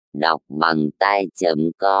Đọc bằng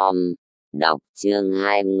tay.com. Đọc chương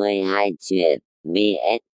 22 truyện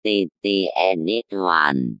VSTT Edit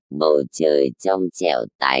Hoàn. Bầu trời trong trẻo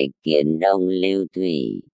tái kiến đông lưu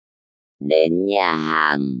thủy. Đến nhà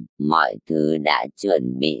hàng, mọi thứ đã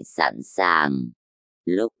chuẩn bị sẵn sàng.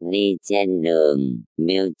 Lúc đi trên đường,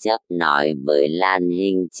 Miêu Chấp nói với Lan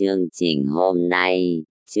Hinh chương trình hôm nay,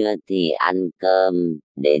 trưa thì ăn cơm,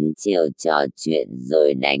 đến chiều trò chuyện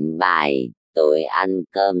rồi đánh bài, tối ăn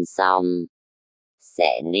cơm xong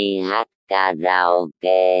sẽ đi hát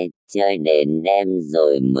karaoke, chơi đến đêm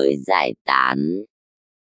rồi mới giải tán.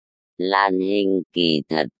 Lan Hinh kỳ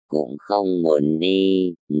thật cũng không muốn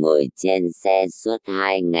đi, ngồi trên xe suốt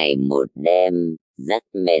 2 ngày 1 đêm, rất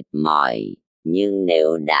mệt mỏi. Nhưng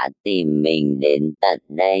nếu đã tìm mình đến tận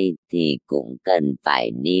đây thì cũng cần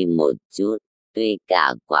phải đi một chút. Tuy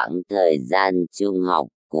cả quãng thời gian trung học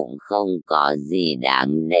cũng không có gì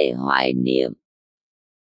đáng để hoài niệm.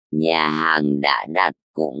 Nhà hàng đã đặt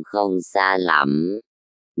cũng không xa lắm.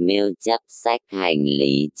 Miêu Chấp xách hành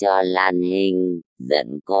lý cho Lan Hinh,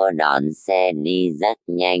 dẫn cô đón xe đi rất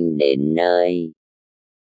nhanh đến nơi.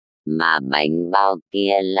 Mà bánh bao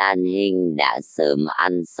kia Lan Hinh đã sớm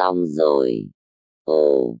ăn xong rồi.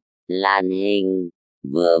 Ồ, Lan Hinh,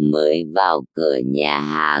 vừa mới vào cửa nhà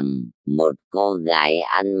hàng, một cô gái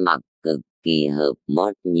ăn mặc cực kỳ hợp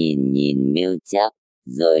mốt nhìn nhìn Miêu Chấp,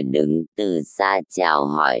 rồi đứng từ xa chào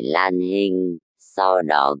hỏi Lan Hinh, sau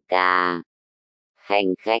đó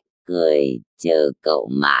khanh khách cười, chờ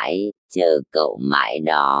cậu mãi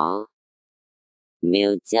đó.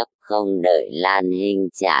 Miêu Chấp không đợi Lan Hinh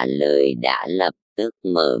trả lời đã lập tức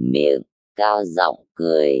mở miệng, cao giọng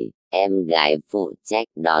cười, em gái phụ trách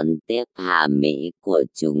đón tiếp Hà Mỹ của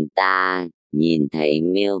chúng ta, nhìn thấy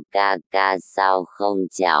Miêu ca ca sao không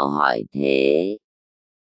chào hỏi thế?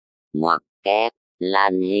 Ngoặc kép,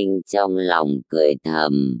 Lan Hinh trong lòng cười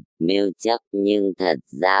thầm, Miêu Chấp nhưng thật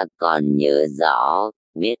ra còn nhớ rõ,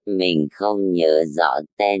 biết mình không nhớ rõ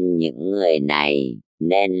tên những người này,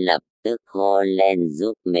 nên lập tức hô lên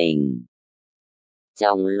giúp mình.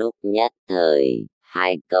 Trong lúc nhất thời,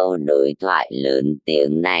 2 câu đối thoại lớn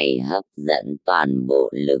tiếng này hấp dẫn toàn bộ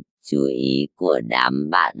lực chú ý của đám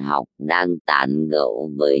bạn học đang tán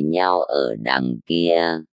gẫu với nhau ở đằng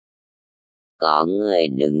kia. Có người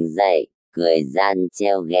đứng dậy, cười gian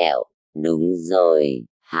trêu ghẹo, đúng rồi,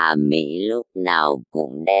 Hà Mỹ lúc nào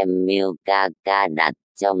cũng đem Miêu ca ca đặt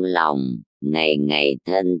trong lòng, ngày ngày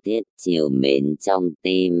thân thiết trìu mến trong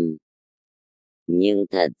tim. Nhưng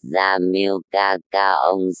thật ra Miêu ca ca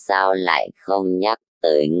ông sao lại không nhắc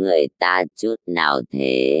tới người ta chút nào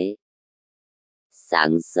thế?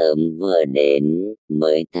 Sáng sớm vừa đến,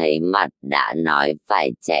 mới thấy mặt đã nói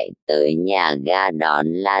phải chạy tới nhà ga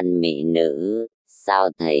đón Lan mỹ nữ, sao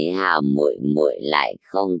thấy Hà muội muội lại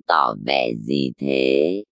không tỏ vẻ gì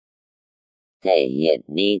thế? Thể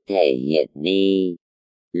hiện đi.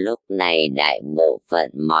 Lúc này đại bộ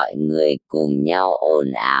phận mọi người cùng nhau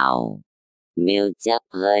ồn ào. Miêu Chấp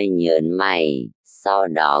hơi nhớn mày, sau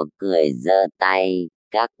đó cười giơ tay,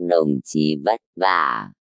 các đồng chí vất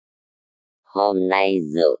vả. Hôm nay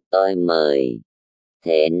rượu tôi mời.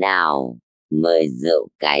 Thế nào, mời rượu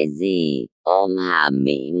cái gì, ôm Hà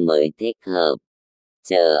Mỹ mới thích hợp.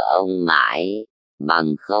 Chờ ông mãi,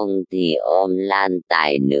 bằng không thì ôm Lan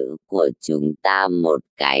tài nữ của chúng ta một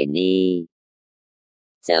cái đi.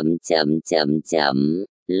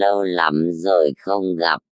 Lâu lắm rồi không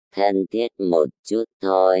gặp, thân thiết một chút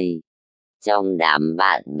thôi. Trong đám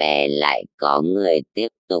bạn bè lại có người tiếp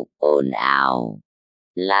tục ồn ào.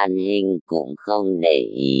 Lan Hinh cũng không để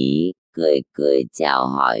ý, cười cười chào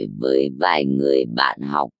hỏi với vài người bạn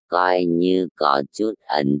học coi như có chút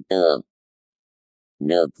ấn tượng.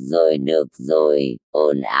 Được rồi,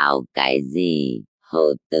 ồn ào cái gì,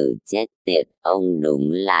 hầu tử chết tiệt ông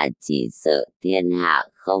đúng là chỉ sợ thiên hạ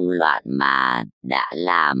không loạn mà, đã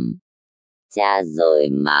làm cha rồi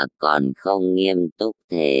mà còn không nghiêm túc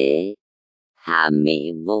thế. Hà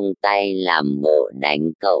Mỹ vung tay làm bộ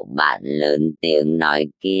đánh cậu bạn lớn tiếng nói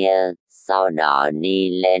kia, sau đó đi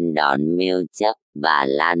lên đón Miêu Chấp và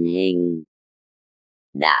Lan Hinh.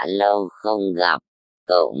 Đã lâu không gặp,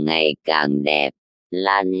 cậu ngày càng đẹp.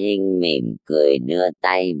 Lan Hinh mỉm cười đưa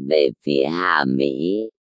tay về phía Hà Mỹ.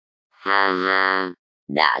 Ha ha,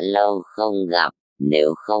 đã lâu không gặp,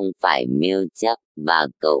 nếu không phải Miêu Chấp và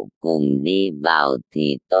cậu cùng đi vào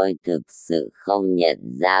thì tôi thực sự không nhận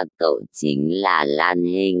ra cậu chính là Lan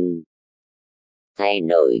Hinh. Thay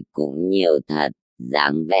đổi cũng nhiều thật,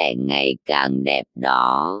 dáng vẻ ngày càng đẹp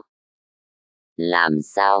đó. Làm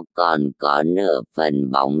sao còn có nửa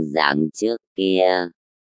phần bóng dáng trước kia.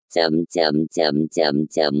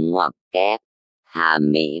 Ngoặc kép. Hà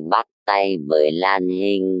Mỹ bắt tay với Lan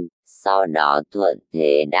Hinh, sau đó thuận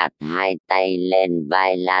thế đặt hai tay lên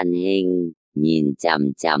vai Lan Hinh, nhìn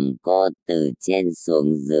chằm chằm cô từ trên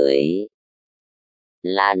xuống dưới.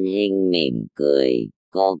 Lan Hinh mỉm cười,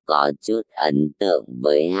 cô có chút ấn tượng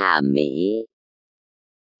với Hà Mỹ.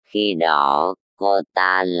 Khi đó, cô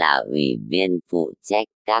ta là ủy viên phụ trách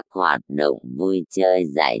các hoạt động vui chơi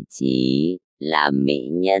giải trí, là mỹ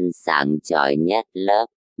nhân sáng chói nhất lớp,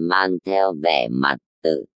 mang theo vẻ mặt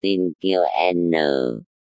tự tin kiêu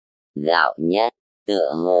gạo nhất,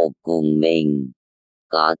 tựa hồ cùng mình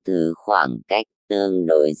có thứ khoảng cách tương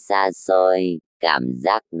đối xa xôi. Cảm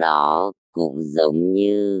giác đó cũng giống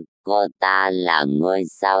như cô ta là ngôi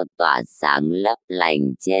sao tỏa sáng lấp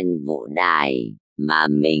lánh trên vũ đài, mà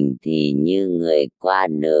mình thì như người qua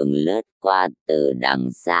đường lướt qua từ đằng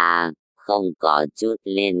xa, không có chút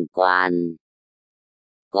liên quan.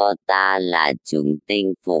 Cô ta là chúng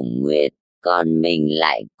tinh phủng nguyệt, còn mình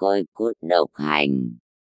lại côi cút độc hành.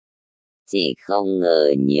 Chỉ không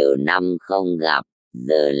ngờ nhiều năm không gặp,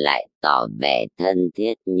 giờ lại tỏ vẻ thân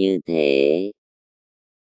thiết như thế.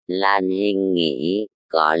 Lan Hinh nghĩ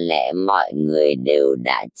có lẽ mọi người đều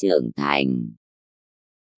đã trưởng thành.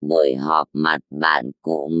 Buổi họp mặt bạn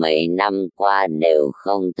cũ mấy năm qua đều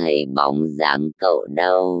không thấy bóng dáng cậu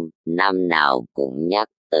đâu, năm nào cũng nhắc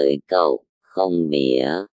tới cậu, không bía.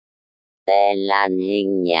 Tê Lan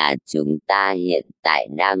Hinh nhà chúng ta hiện tại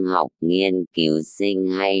đang học nghiên cứu sinh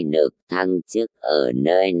hay được thăng chức ở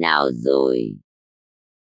nơi nào rồi?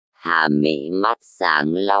 Hà Mỹ mắt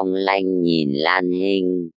sáng long lanh nhìn Lan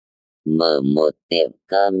Hinh. Mở một tiệm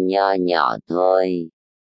cơm nho nhỏ thôi.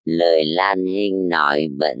 Lời Lan Hinh nói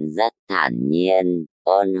vẫn rất thản nhiên,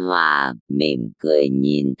 ôn hòa, mỉm cười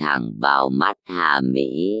nhìn thẳng vào mắt Hà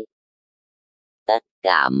Mỹ. Tất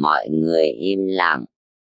cả mọi người im lặng.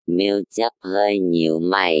 Miêu Chấp hơi nhíu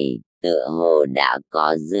mày, tựa hồ đã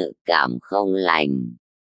có dự cảm không lành.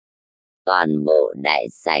 Toàn bộ đại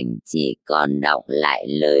sảnh chỉ còn đọng lại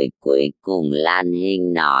lời cuối cùng Lan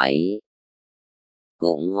Hinh nói.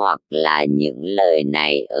 Cũng hoặc là những lời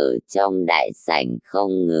này ở trong đại sảnh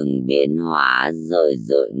không ngừng biến hóa rồi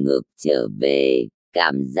dội ngược trở về,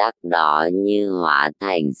 cảm giác đó như hóa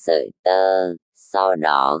thành sợi tơ, sau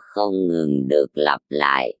đó không ngừng được lặp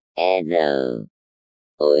lại,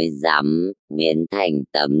 ối rắm, biến thành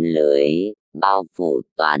tấm lưới, bao phủ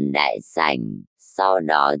toàn đại sảnh, sau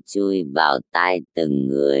đó chui vào tai từng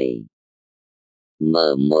người.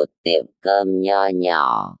 Mở một tiệm cơm nho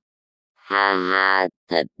nhỏ. Ha ha,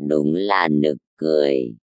 thật đúng là nực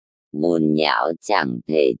cười. Bùn nhão chẳng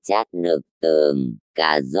thể chát được tường,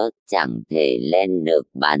 cà rốt chẳng thể lên được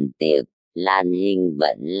bàn tiệc. Lan Hinh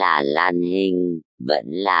vẫn là Lan Hinh, vẫn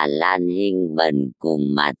là Lan Hinh bần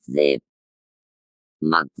cùng mặt dẹp.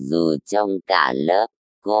 Mặc dù trong cả lớp,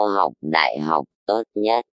 cô học đại học tốt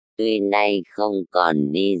nhất, tuy nay không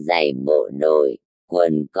còn đi giày bộ đội,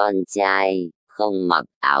 quần con trai, không mặc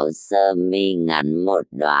áo sơ mi ngắn một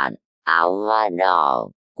đoạn, áo hoa đỏ,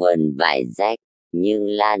 quần vải rách, nhưng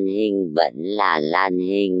Lan Hinh vẫn là Lan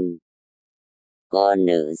Hinh. Cô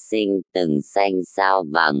nữ sinh từng xanh sao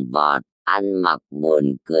vàng vọt, ăn mặc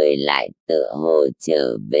buồn cười lại tựa hồ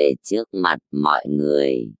trở về trước mặt mọi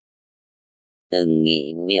người. Từng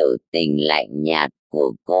nghĩ biểu tình lạnh nhạt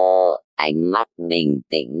của cô, ánh mắt bình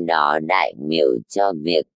tĩnh đó đại biểu cho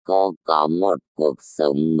việc cô có một cuộc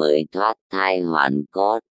sống mới thoát thai hoàn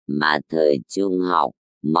cốt, mà thời trung học,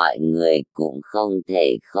 mọi người cũng không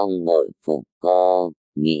thể không bội phục cô,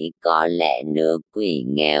 nghĩ có lẽ đứa quỷ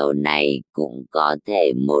nghèo này cũng có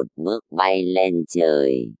thể một bước bay lên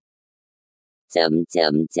trời.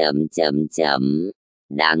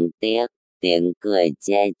 Đáng tiếc, tiếng cười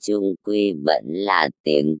chê chung quy vẫn là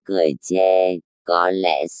tiếng cười chê, có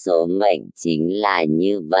lẽ số mệnh chính là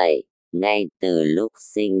như vậy, ngay từ lúc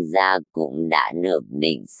sinh ra cũng đã được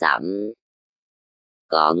định sẵn.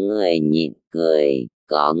 Có người nhịn cười,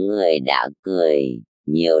 có người đã cười,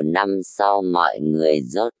 nhiều năm sau mọi người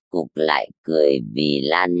rốt cục lại cười vì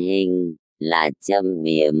Lan Hinh, là châm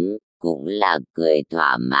biếm, cũng là cười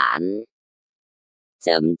thỏa mãn.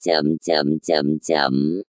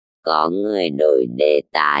 Có người đổi đề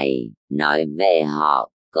tài, nói về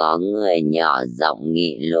họ, có người nhỏ giọng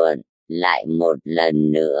nghị luận, lại một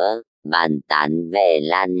lần nữa, bàn tán về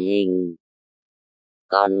Lan Hinh.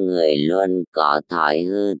 Con người luôn có thói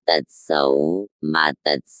hư tật xấu, mà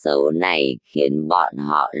tật xấu này khiến bọn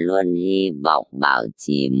họ luôn hy vọng bảo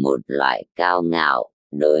trì một loại cao ngạo,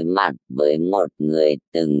 đối mặt với một người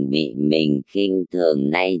từng bị mình khinh thường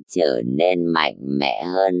nay trở nên mạnh mẽ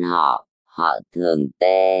hơn họ. Họ thường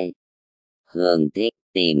thường thích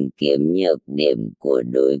tìm kiếm nhược điểm của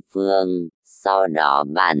đối phương, sau đó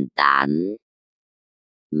bàn tán.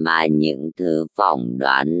 mà những thứ phỏng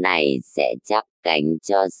đoán này sẽ chắp cánh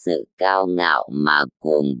cho sự cao ngạo mà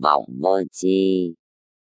cuồng vọng vô tri.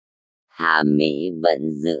 Hà Mỹ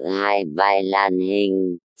vẫn giữ hai vai Lan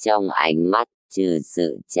Hinh, trong ánh mắt trừ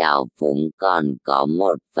sự trào phúng còn có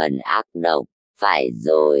một phần ác độc. Phải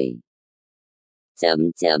rồi.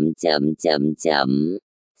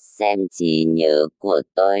 Xem trí nhớ của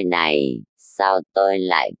tôi này, sao tôi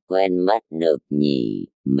lại quên mất được nhỉ?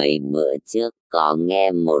 Mấy bữa trước có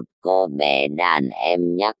nghe một cô bé đàn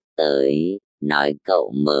em nhắc tới, nói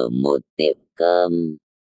cậu mở một tiệm cơm.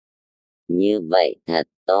 Như vậy thật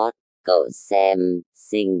tốt, cậu xem,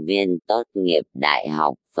 sinh viên tốt nghiệp đại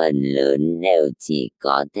học phần lớn đều chỉ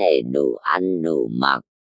có thể đủ ăn đủ mặc.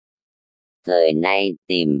 Thời nay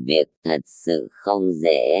tìm việc thật sự không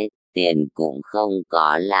dễ, tiền cũng không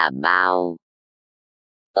có là bao.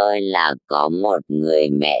 Tôi là có một người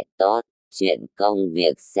mẹ tốt, chuyện công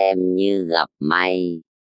việc xem như gặp may.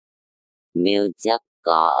 Mưu chấp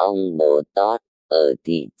có ông bố tốt, ở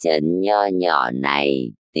thị trấn nho nhỏ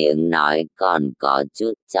này, tiếng nói còn có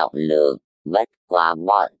chút trọng lượng, bất quá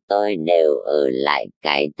bọn tôi đều ở lại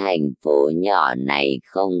cái thành phố nhỏ này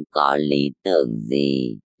không có lý tưởng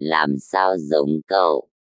gì, làm sao giống cậu.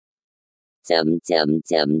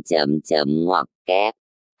 Ngoặc kép.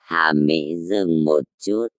 Hà Mỹ dừng một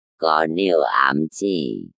chút, có điều ám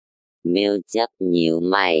chỉ. Mưu chấp nhíu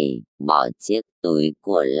mày, bỏ chiếc túi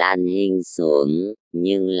của Lan Hinh xuống,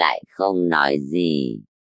 nhưng lại không nói gì.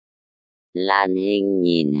 Lan Hinh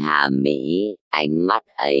nhìn Hà Mỹ, ánh mắt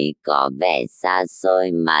ấy có vẻ xa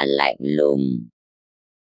xôi mà lạnh lùng.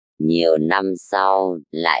 Nhiều năm sau,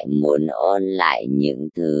 lại muốn ôn lại những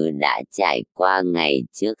thứ đã trải qua ngày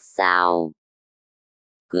trước sao?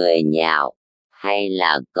 Cười nhạo, hay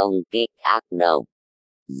là công kích ác độc?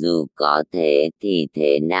 Dù có thế thì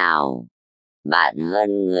thế nào? Bạn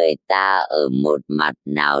hơn người ta ở một mặt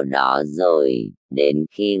nào đó rồi, đến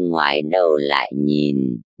khi ngoái đầu lại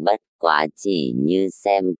nhìn, bất quá chỉ như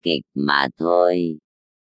xem kịch mà thôi.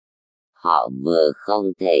 Họ vừa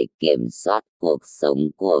không thể kiểm soát cuộc sống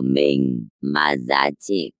của mình, mà giá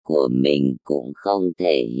trị của mình cũng không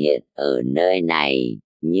thể hiện ở nơi này.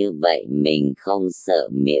 Như vậy mình không sợ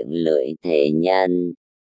miệng lưỡi thế nhân,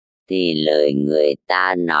 thì lời người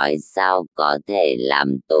ta nói sao có thể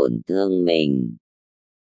làm tổn thương mình.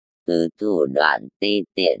 Cứ thủ đoạn ti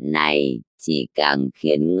tiện này chỉ càng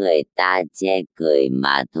khiến người ta chê cười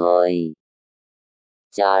mà thôi.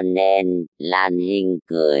 Cho nên, Lan Hinh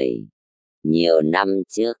cười. Nhiều năm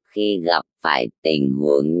trước khi gặp phải tình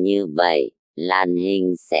huống như vậy, Lan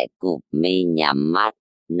Hinh sẽ cụp mi nhắm mắt,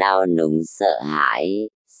 nao núng sợ hãi,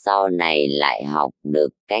 sau này lại học được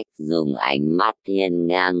cách dùng ánh mắt hiên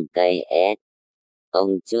ngang cây ếch.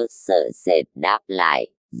 Ông chút sợ sệt đáp lại,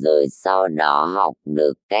 rồi sau đó học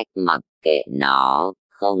được cách mặc kệ nó,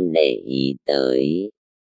 không để ý tới.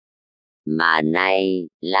 Mà nay,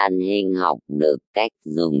 Lan Hinh học được cách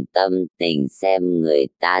dùng tâm tình xem người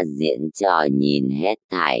ta diễn trò nhìn hết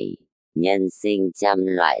thảy. Nhân sinh trăm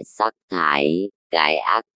loại sắc thái, cái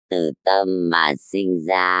ác từ tâm mà sinh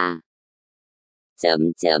ra.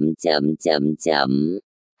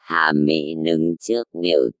 Hà Mỹ đứng trước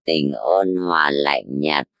biểu tình ôn hòa lạnh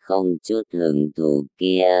nhạt không chút hứng thú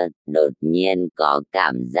kia, đột nhiên có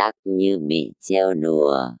cảm giác như bị trêu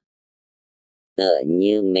đùa. Tựa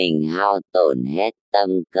như mình hao tổn hết tâm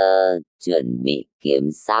cơ, chuẩn bị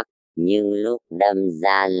kiếm sắc, nhưng lúc đâm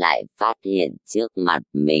ra lại phát hiện trước mặt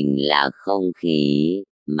mình là không khí,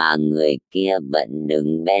 mà người kia vẫn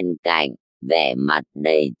đứng bên cạnh, vẻ mặt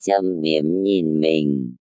đầy châm biếm nhìn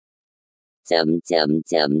mình.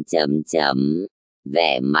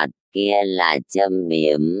 Vẻ mặt kia là châm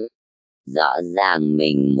biếm. Rõ ràng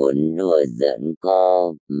mình muốn đùa giỡn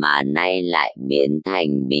cô, mà nay lại biến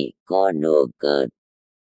thành bị cô đùa cợt.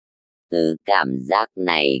 Thứ cảm giác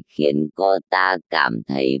này khiến cô ta cảm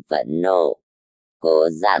thấy phẫn nộ. Cố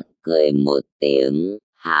dặn cười một tiếng,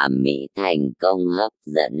 Hà Mỹ thành công hấp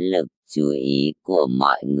dẫn lực chú ý của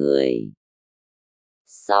mọi người.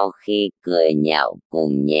 Sau khi cười nhạo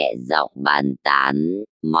cùng nhẹ giọng bàn tán,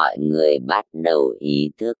 mọi người bắt đầu ý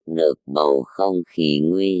thức được bầu không khí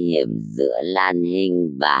nguy hiểm giữa Lan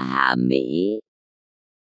Hinh và Hà Mỹ.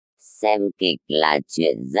 Xem kịch là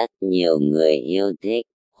chuyện rất nhiều người yêu thích,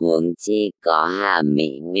 huống chi có Hà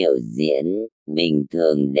Mỹ biểu diễn, bình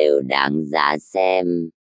thường đều đáng giá xem.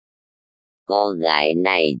 Cô gái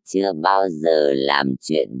này chưa bao giờ làm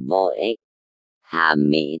chuyện vô ích. Hà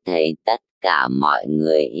Mỹ thấy tất cả mọi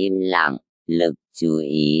người im lặng, lực chú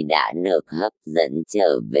ý đã được hấp dẫn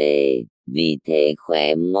trở về, vì thế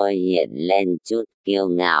khóe môi hiện lên chút kiêu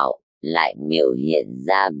ngạo, lại biểu hiện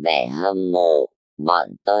ra vẻ hâm mộ, bọn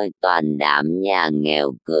tôi toàn đám nhà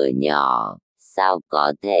nghèo cửa nhỏ, sao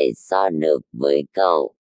có thể so được với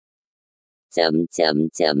cậu.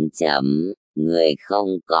 Người không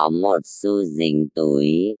có một xu dính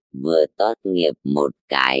túi, vừa tốt nghiệp một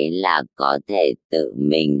cái là có thể tự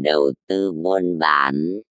mình đầu tư buôn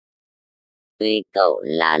bán. Tuy cậu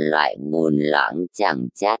là loại bùn loãng chẳng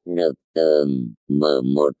chát được tường, mở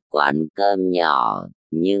một quán cơm nhỏ,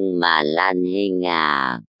 nhưng mà Lan Hinh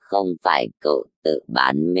à, không phải cậu tự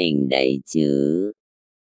bán mình đấy chứ.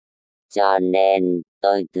 Cho nên,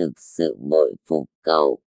 tôi thực sự bội phục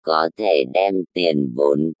cậu, có thể đem tiền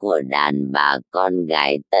vốn của đàn bà con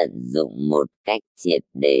gái tận dụng một cách triệt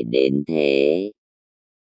để đến thế.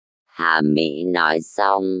 Hà Mỹ nói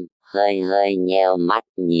xong, hơi hơi nheo mắt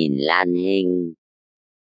nhìn Lan Hinh.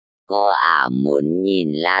 Cô ả muốn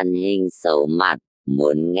nhìn Lan Hinh xấu mặt,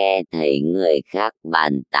 muốn nghe thấy người khác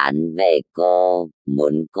bàn tán về cô,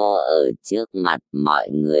 muốn cô ở trước mặt mọi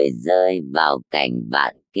người rơi vào cảnh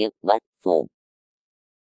vạn kiếp bất phục.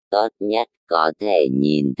 Tốt nhất có thể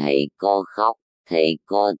nhìn thấy cô khóc, thấy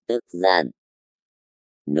cô tức giận.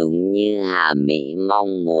 Đúng như Hà Mỹ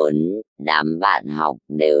mong muốn, đám bạn học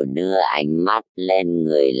đều đưa ánh mắt lên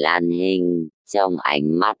người Lan Hinh, trong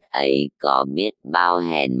ánh mắt ấy có biết bao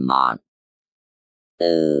hèn mọn.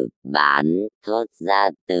 Từ bán thốt ra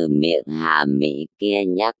từ miệng Hà Mỹ kia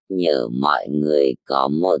nhắc nhở mọi người có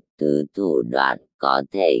một thứ thủ đoạn có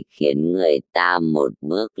thể khiến người ta một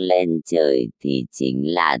bước lên trời thì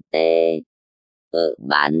chính là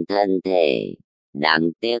bán thân thể.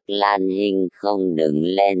 Đáng tiếc Lan Hinh không đứng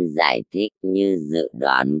lên giải thích như dự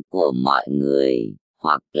đoán của mọi người,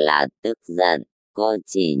 hoặc là tức giận, cô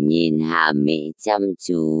chỉ nhìn Hà Mỹ chăm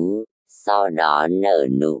chú, sau đó nở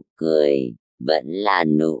nụ cười, vẫn là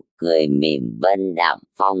nụ cười mỉm vân đạm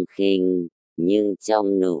phong khinh, nhưng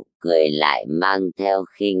trong nụ cười lại mang theo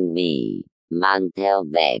khinh bỉ, mang theo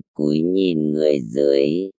vẻ cúi nhìn người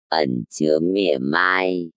dưới, ẩn chứa mỉa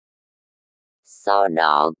mai. Sau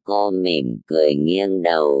đó cô mỉm cười nghiêng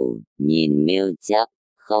đầu, nhìn Miêu Chấp,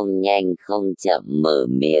 không nhanh không chậm mở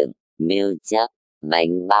miệng, Miêu Chấp,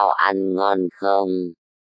 bánh bao ăn ngon không?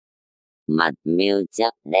 Mặt Miêu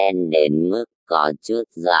Chấp đen đến mức có chút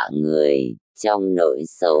dọa người, trong nỗi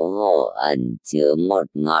xấu hổ ẩn chứa một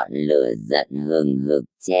ngọn lửa giận hừng hực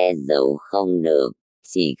che giấu không được,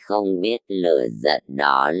 chỉ không biết lửa giận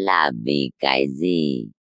đó là vì cái gì.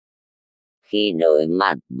 Khi đối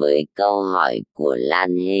mặt với câu hỏi của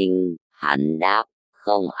Lan Hinh, hắn đáp,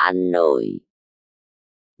 không ăn nổi.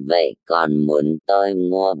 Vậy còn muốn tôi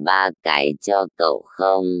mua 3 cái cho cậu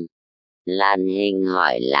không? Lan Hinh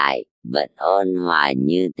hỏi lại, vẫn ôn hòa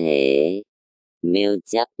như thế. Miêu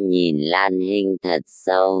Chấp nhìn Lan Hinh thật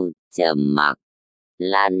sâu, trầm mặc.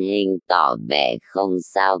 Lan Hinh tỏ vẻ không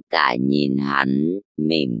sao cả nhìn hắn,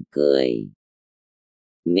 mỉm cười.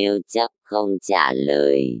 Miêu Chấp không trả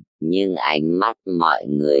lời, nhưng ánh mắt mọi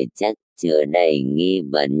người chất chứa đầy nghi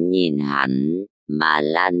vấn nhìn hắn, mà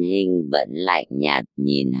Lan Hinh vẫn lạnh nhạt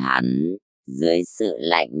nhìn hắn. Dưới sự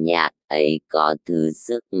lạnh nhạt ấy có thứ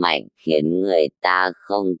sức mạnh khiến người ta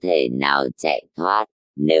không thể nào chạy thoát,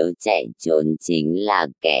 nếu chạy trốn chính là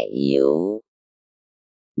kẻ yếu.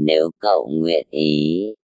 Nếu cậu nguyện ý,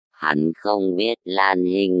 hắn không biết Lan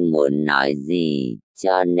Hinh muốn nói gì,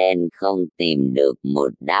 cho nên không tìm được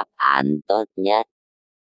một đáp án tốt nhất.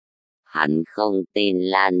 Hắn không tin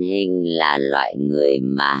Lan Hinh là loại người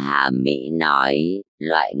mà Hà Mỹ nói,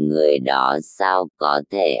 loại người đó sao có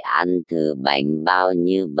thể ăn thứ bánh bao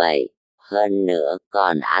như vậy, hơn nữa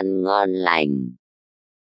còn ăn ngon lành.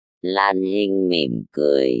 Lan Hinh mỉm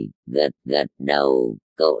cười, gật gật đầu,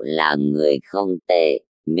 cậu là người không tệ,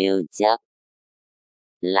 Miêu Chấp.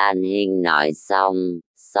 Lan Hinh nói xong,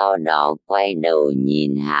 sau đó quay đầu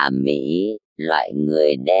nhìn Hà Mỹ, loại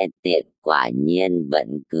người đê tiện quả nhiên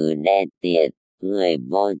vẫn cứ đê tiện, người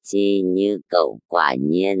vô tri như cậu quả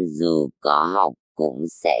nhiên dù có học cũng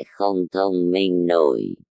sẽ không thông minh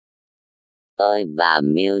nổi. Tôi và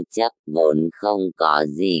Miêu Chấp vốn không có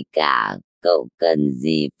gì cả, cậu cần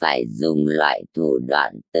gì phải dùng loại thủ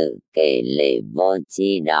đoạn tự kể lể vô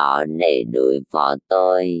tri đó để đối phó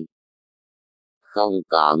tôi. Không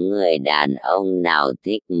có người đàn ông nào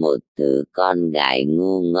thích một thứ con gái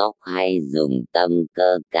ngu ngốc hay dùng tâm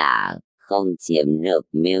cơ cả, không chiếm được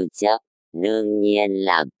Miêu Chấp, đương nhiên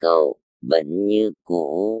là cậu, vẫn như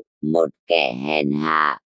cũ, một kẻ hèn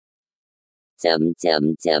hạ.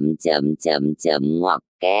 Ngoặc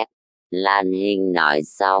kép. Lan Hinh nói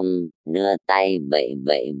xong, đưa tay vẫy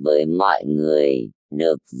vẫy với mọi người,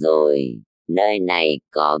 được rồi, nơi này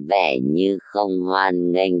có vẻ như không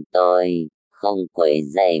hoan nghênh tôi, không quấy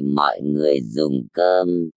rầy mọi người dùng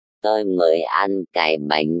cơm, Tôi mới ăn cái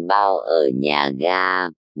bánh bao ở nhà ga,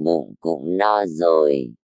 bụng cũng no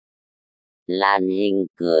rồi. Lan Hinh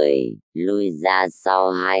cười, lui ra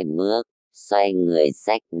sau 2 bước, xoay người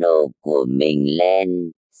xách đồ của mình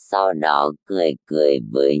lên, sau đó cười cười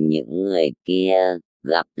với những người kia,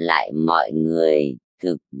 gặp lại mọi người,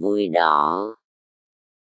 thực vui đó.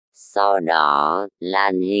 Sau đó,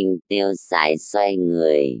 Lan Hinh tiêu sái xoay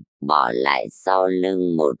người, bỏ lại sau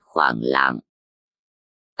lưng một khoảng lặng.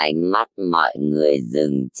 Ánh mắt mọi người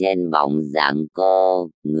dừng trên bóng dáng cô,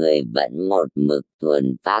 người vẫn một mực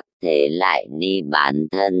thuần phác thế lại đi bán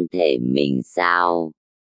thân thể mình sao?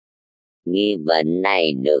 Nghi vấn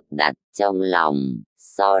này được đặt trong lòng,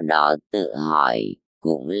 sau đó tự hỏi,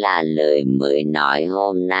 cũng là lời mới nói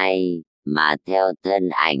hôm nay, mà theo thân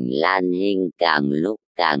ảnh Lan Hinh càng lúc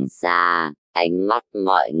càng xa, ánh mắt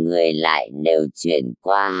mọi người lại đều chuyển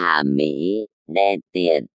qua Hà Mỹ, đê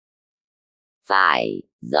tiện. Phải,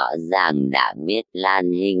 rõ ràng đã biết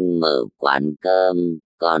Lan Hinh mở quán cơm,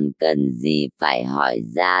 còn cần gì phải hỏi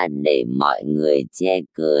ra để mọi người chê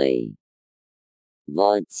cười.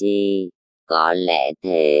 Vô tri, có lẽ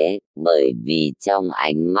thế, bởi vì trong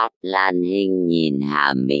ánh mắt Lan Hinh nhìn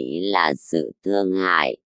Hà Mỹ là sự thương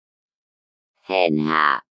hại. Hèn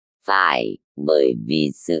hạ, phải, bởi vì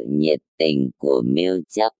sự nhiệt tình của Miêu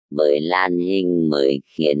Chấp với Lan Hinh mới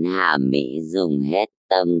khiến Hà Mỹ dùng hết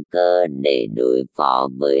tâm cơ để đối phó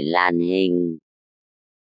với Lan Hinh.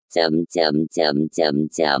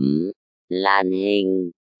 Lan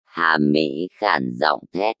Hinh, Hà Mỹ khản giọng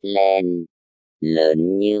thét lên.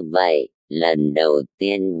 Lớn như vậy, lần đầu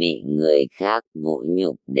tiên bị người khác vũ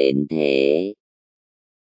nhục đến thế.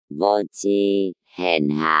 Vô tri, hèn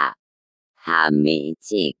hạ. Hà Mỹ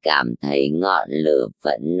chỉ cảm thấy ngọn lửa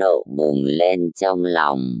phẫn nộ bùng lên trong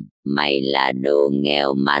lòng, mày là đồ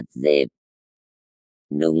nghèo mặt dẹp.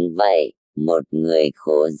 Đúng vậy, một người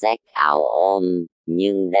khố rách áo ôm,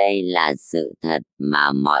 nhưng đây là sự thật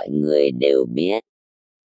mà mọi người đều biết.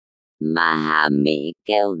 Mà Hà Mỹ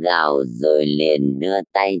kêu gào rồi liền đưa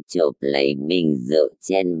tay chộp lấy bình rượu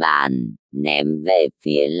trên bàn, ném về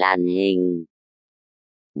phía Lan Hinh.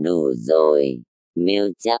 Đủ rồi, Miêu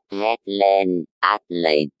Chấp hét lên, át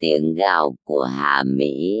lấy tiếng gào của Hà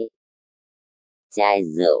Mỹ. Chai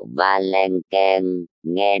rượu va leng keng,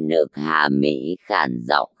 nghe được Hà Mỹ khản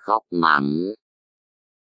giọng khóc mắng.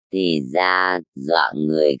 Thì ra, dọa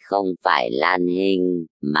người không phải Lan Hinh,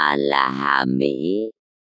 mà là Hà Mỹ.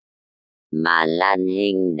 Mà Lan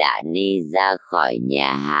Hinh đã đi ra khỏi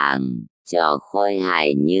nhà hàng, trò khôi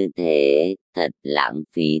hài như thế, thật lãng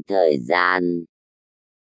phí thời gian.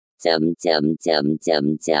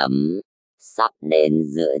 Sắp đến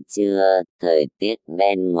giữa trưa, thời tiết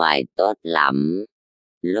bên ngoài tốt lắm.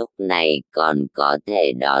 Lúc này còn có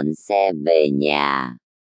thể đón xe về nhà.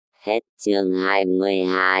 Hết chương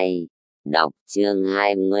 22. Đọc chương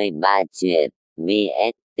 23 truyện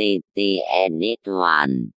VSTT Edit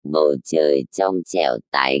Hoàn. Bầu trời trong trẻo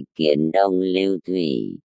tái kiến đông lưu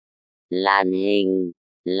thủy. Lan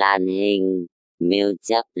Hinh, Miêu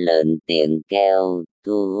Chấp lớn tiếng kêu,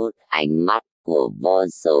 thu hút ánh mắt của vô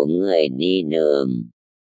số người đi đường.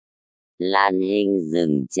 Lan Hinh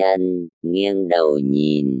dừng chân, nghiêng đầu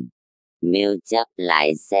nhìn. Miêu Chấp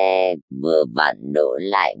lái xe, vừa vặn đỗ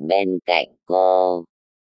lại bên cạnh cô.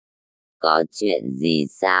 Có chuyện gì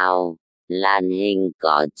sao? Lan Hinh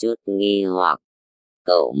có chút nghi hoặc.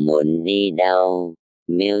 Cậu muốn đi đâu?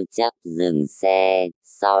 Miêu Chấp dừng xe,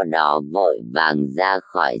 sau đó vội vàng ra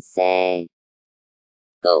khỏi xe.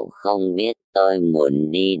 Cậu không biết tôi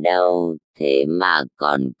muốn đi đâu, thế mà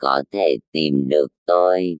còn có thể tìm được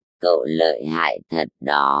tôi, cậu lợi hại thật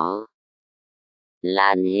đó.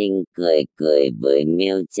 Lan Hinh cười cười với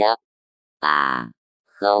Miêu Chấp. À,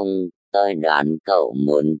 không, tôi đoán cậu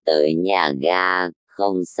muốn tới nhà ga,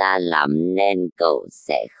 không xa lắm nên cậu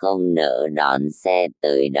sẽ không nỡ đón xe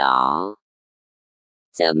tới đó.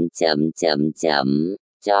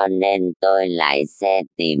 Cho nên tôi lái xe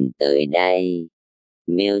tìm tới đây.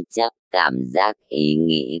 Miêu Chấp cảm giác ý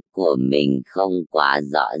nghĩ của mình không quá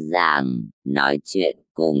rõ ràng, nói chuyện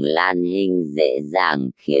cùng Lan Hinh dễ dàng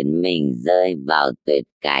khiến mình rơi vào tuyệt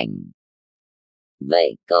cảnh.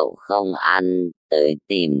 Vậy cậu không ăn, tới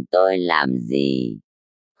tìm tôi làm gì?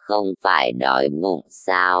 Không phải đói bụng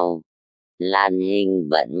sao? Lan Hinh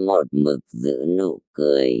vẫn một mực giữ nụ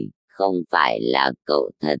cười. Không phải là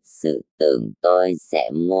cậu thật sự tưởng tôi sẽ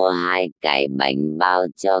mua 2 cái bánh bao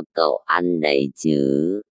cho cậu ăn đấy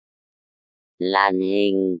chứ? Lan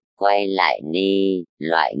Hinh, quay lại đi,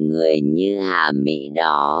 loại người như Hà Mỹ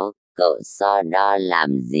đó, cậu so đo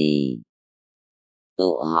làm gì?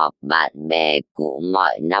 Tụ họp bạn bè cũ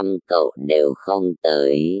mọi năm cậu đều không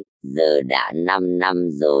tới, giờ đã 5 năm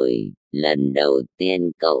rồi, lần đầu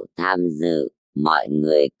tiên cậu tham dự, mọi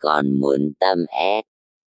người còn muốn tâm ép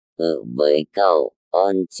với cậu,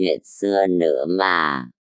 ôn chuyện xưa nữa mà.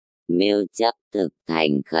 Mưu Chấp thực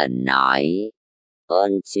thành khẩn nói.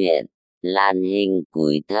 Ôn chuyện. Lan Hinh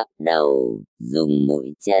cúi thấp đầu, dùng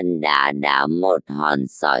mũi chân đá đá một hòn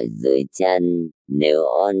sỏi dưới chân. Nếu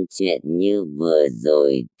ôn chuyện như vừa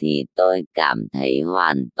rồi thì tôi cảm thấy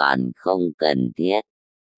hoàn toàn không cần thiết.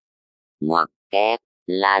 Ngoặc kép.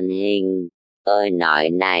 Lan Hinh, tôi nói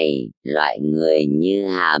này, loại người như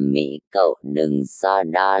Hà Mỹ cậu đừng so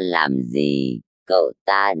đo làm gì. Cậu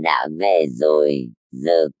ta đã về rồi,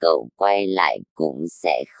 giờ cậu quay lại cũng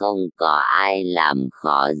sẽ không có ai làm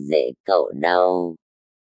khó dễ cậu đâu.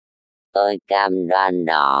 Tôi cam đoan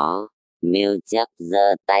đó. Mưu Chấp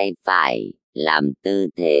giơ tay phải, làm tư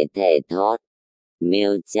thế thề thốt.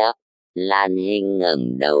 Mưu Chấp. Lan Hinh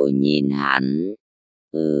ngẩng đầu nhìn hắn.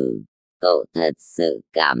 Cậu thật sự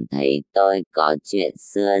cảm thấy tôi có chuyện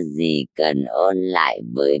xưa gì cần ôn lại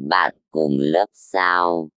với bạn cùng lớp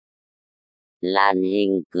sao? Lan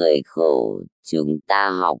Hinh cười khổ, chúng ta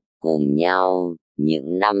học cùng nhau,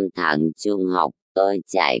 những năm tháng trung học tôi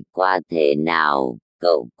trải qua thế nào,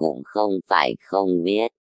 cậu cũng không phải không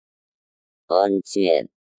biết. Ôn chuyện,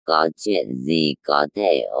 có chuyện gì có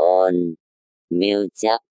thể ôn? Mưu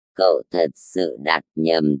Chấp, cậu thật sự đặt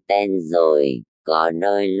nhầm tên rồi, có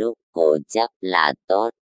đôi lúc cố chấp là tốt,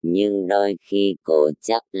 nhưng đôi khi cố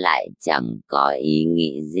chấp lại chẳng có ý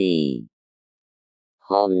nghĩ gì.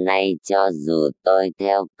 Hôm nay cho dù tôi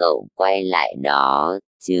theo cậu quay lại đó,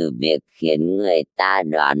 trừ việc khiến người ta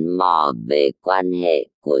đoán mò về quan hệ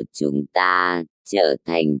của chúng ta, trở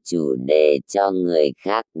thành chủ đề cho người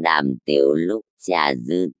khác đàm tiếu lúc trà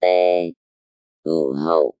dư tê tụ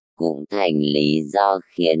hậu, cũng thành lý do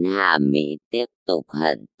khiến Hà Mỹ tiếp tục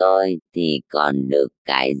hận tôi thì còn được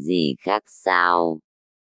cái gì khác sao?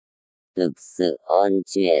 Thực sự ôn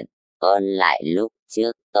chuyện, ôn lại lúc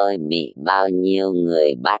trước tôi bị bao nhiêu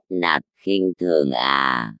người bắt nạt khinh thường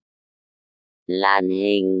à? Lan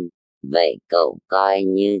Hinh, vậy cậu coi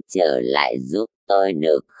như trở lại giúp tôi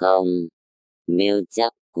được không? Mưu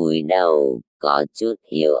Chấp cúi đầu, có chút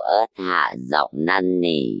yếu ớt hạ giọng năn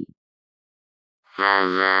nỉ. Ha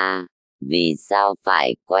ha, vì sao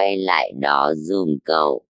phải quay lại đó giùm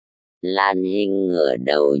cậu? Lan Hinh ngửa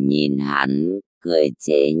đầu nhìn hắn, cười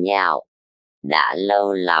chế nhạo. Đã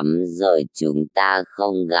lâu lắm rồi chúng ta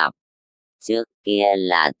không gặp. Trước kia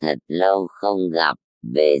là thật lâu không gặp,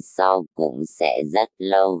 về sau cũng sẽ rất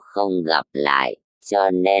lâu không gặp lại,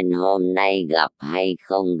 cho nên hôm nay gặp hay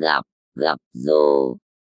không gặp, gặp rồi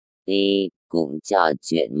thì cũng trò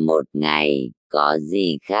chuyện một ngày, có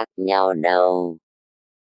gì khác nhau đâu.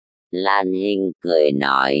 Lan Hinh cười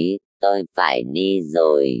nói, tôi phải đi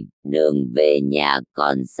rồi, đường về nhà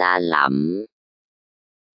còn xa lắm.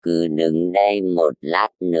 Cứ đứng đây một lát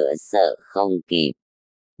nữa sợ không kịp,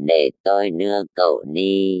 để tôi đưa cậu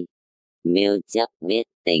đi. Mưu Chấp biết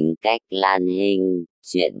tính cách Lan Hinh,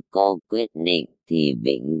 chuyện cô quyết định thì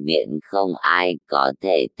vĩnh viễn không ai có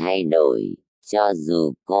thể thay đổi, cho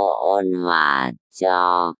dù cô ôn hòa,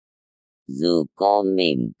 cho dù cô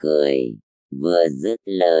mỉm cười. Vừa dứt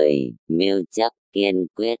lời, Mưu Chấp kiên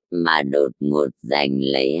quyết mà đột ngột giành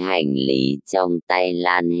lấy hành lý trong tay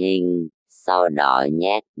Lan Hinh, sau đó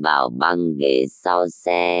nhét vào băng ghế sau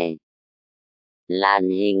xe. Lan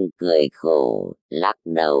Hinh cười khổ, lắc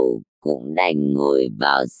đầu, cũng đành ngồi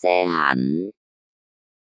vào xe hắn.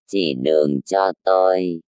 Chỉ đường cho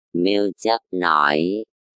tôi, Mưu Chấp nói,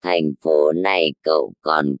 thành phố này cậu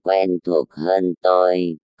còn quen thuộc hơn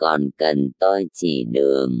tôi, còn cần tôi chỉ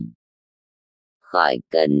đường. Khỏi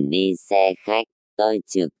cần đi xe khách, tôi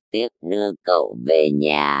trực tiếp đưa cậu về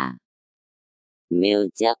nhà. Mưu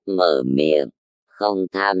Chấp mở miệng, không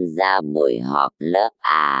tham gia buổi họp lớp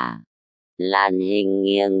à? Lan Hinh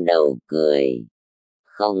nghiêng đầu cười.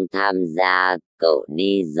 Không tham gia, cậu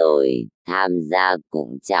đi rồi, tham gia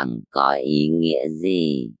cũng chẳng có ý nghĩa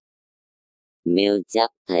gì. Mưu Chấp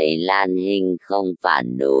thấy Lan Hinh không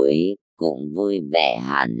phản đối, cũng vui vẻ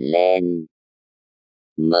hẳn lên.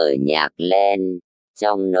 Mở nhạc lên,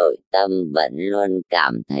 trong nội tâm vẫn luôn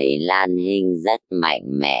cảm thấy Lan Hinh rất mạnh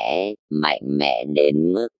mẽ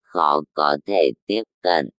đến mức khó có thể tiếp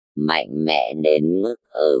cận, mạnh mẽ đến mức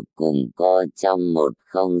ở cùng cô trong một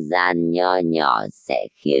không gian nho nhỏ sẽ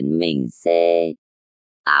khiến mình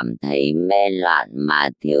cảm thấy mê loạn mà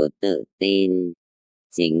thiếu tự tin.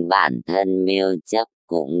 Chính bản thân Mưu Chấp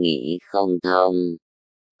cũng nghĩ không thông.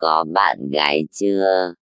 Có bạn gái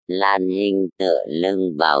chưa? Lan Hinh tựa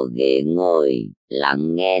lưng vào ghế ngồi,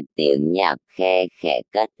 lắng nghe tiếng nhạc khe khẽ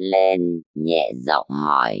cất lên, nhẹ giọng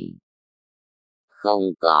hỏi.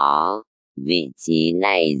 Không có, vị trí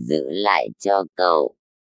này giữ lại cho cậu.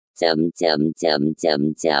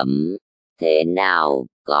 Thế nào,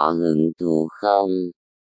 có hứng thú không?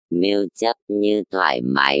 Miêu chấp như thoải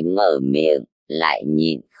mái mở miệng, lại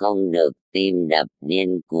nhịn không được tim đập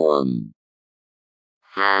điên cuồng.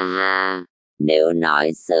 Ha ha, nếu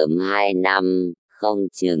nói sớm 2 năm, không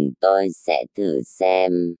chừng tôi sẽ thử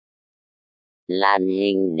xem. Lan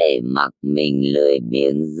Hinh để mặc mình lười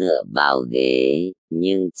biếng dựa vào ghế,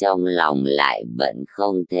 nhưng trong lòng lại vẫn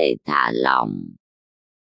không thể thả lỏng.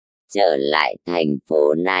 Trở lại thành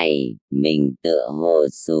phố này, mình tựa hồ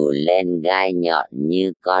xù lên gai nhọn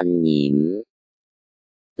như con nhím.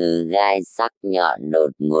 Từ gai sắc nhọn đột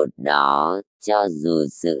ngột đó, cho dù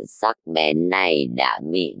sự sắc bén này đã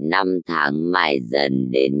bị 5 tháng mài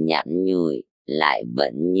dần đến nhẵn nhụi, lại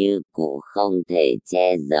vẫn như cũ không thể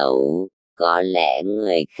che giấu. Có lẽ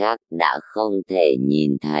người khác đã không thể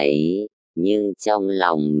nhìn thấy, nhưng trong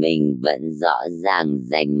lòng mình vẫn rõ ràng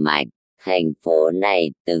rành mạch. Thành phố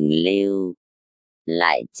này từng lưu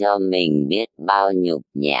lại cho mình biết bao nhục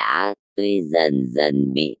nhã, tuy dần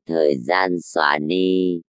dần bị thời gian xóa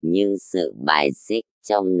đi, nhưng sự bài xích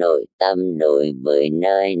trong nội tâm đối với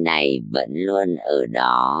nơi này vẫn luôn ở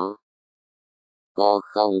đó. Cô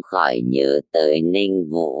không khỏi nhớ tới Ninh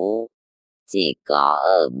Vũ. Chỉ có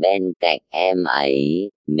ở bên cạnh em ấy,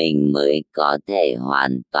 mình mới có thể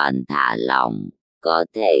hoàn toàn thả lỏng, có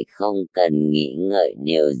thể không cần nghĩ ngợi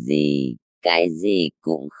điều gì, cái gì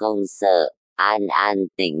cũng không sợ, an an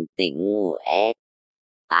tĩnh tĩnh ngủ ét.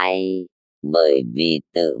 Bởi vì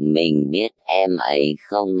tự mình biết em ấy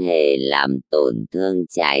không hề làm tổn thương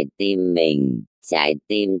trái tim mình, trái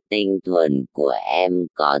tim tinh thuần của em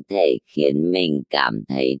có thể khiến mình cảm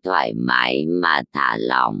thấy thoải mái mà thả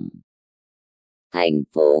lỏng. Thành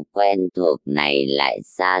phố quen thuộc này lại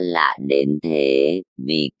xa lạ đến thế,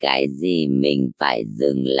 vì cái gì mình phải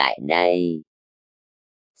dừng lại đây?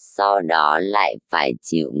 Sau đó lại phải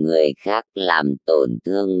chịu người khác làm tổn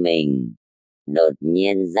thương mình. Đột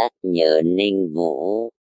nhiên rất nhớ Ninh Vũ,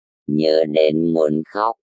 nhớ đến muốn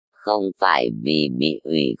khóc, không phải vì bị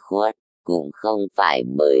ủy khuất, cũng không phải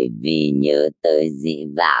bởi vì nhớ tới dĩ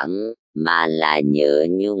vãng, mà là nhớ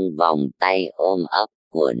nhung vòng tay ôm ấp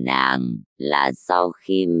của nàng, là sau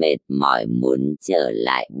khi mệt mỏi muốn trở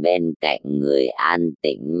lại bên cạnh người an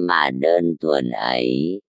tĩnh mà đơn thuần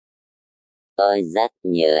ấy. Tôi rất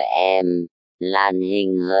nhớ em. Lan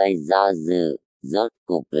Hinh hơi do dự, rốt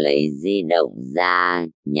cục lấy di động ra,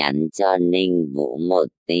 nhắn cho Ninh Vũ một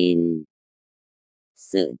tin.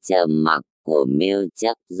 Sự trầm mặc của Miêu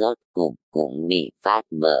Chấp rốt cục cũng bị phát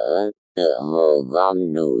vỡ, tựa hồ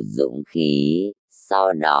gom đủ dũng khí,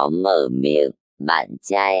 sau đó mở miệng, bạn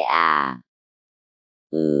trai à?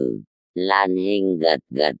 Ừ. Lan Hinh gật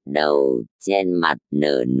gật đầu, trên mặt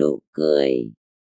nở nụ cười.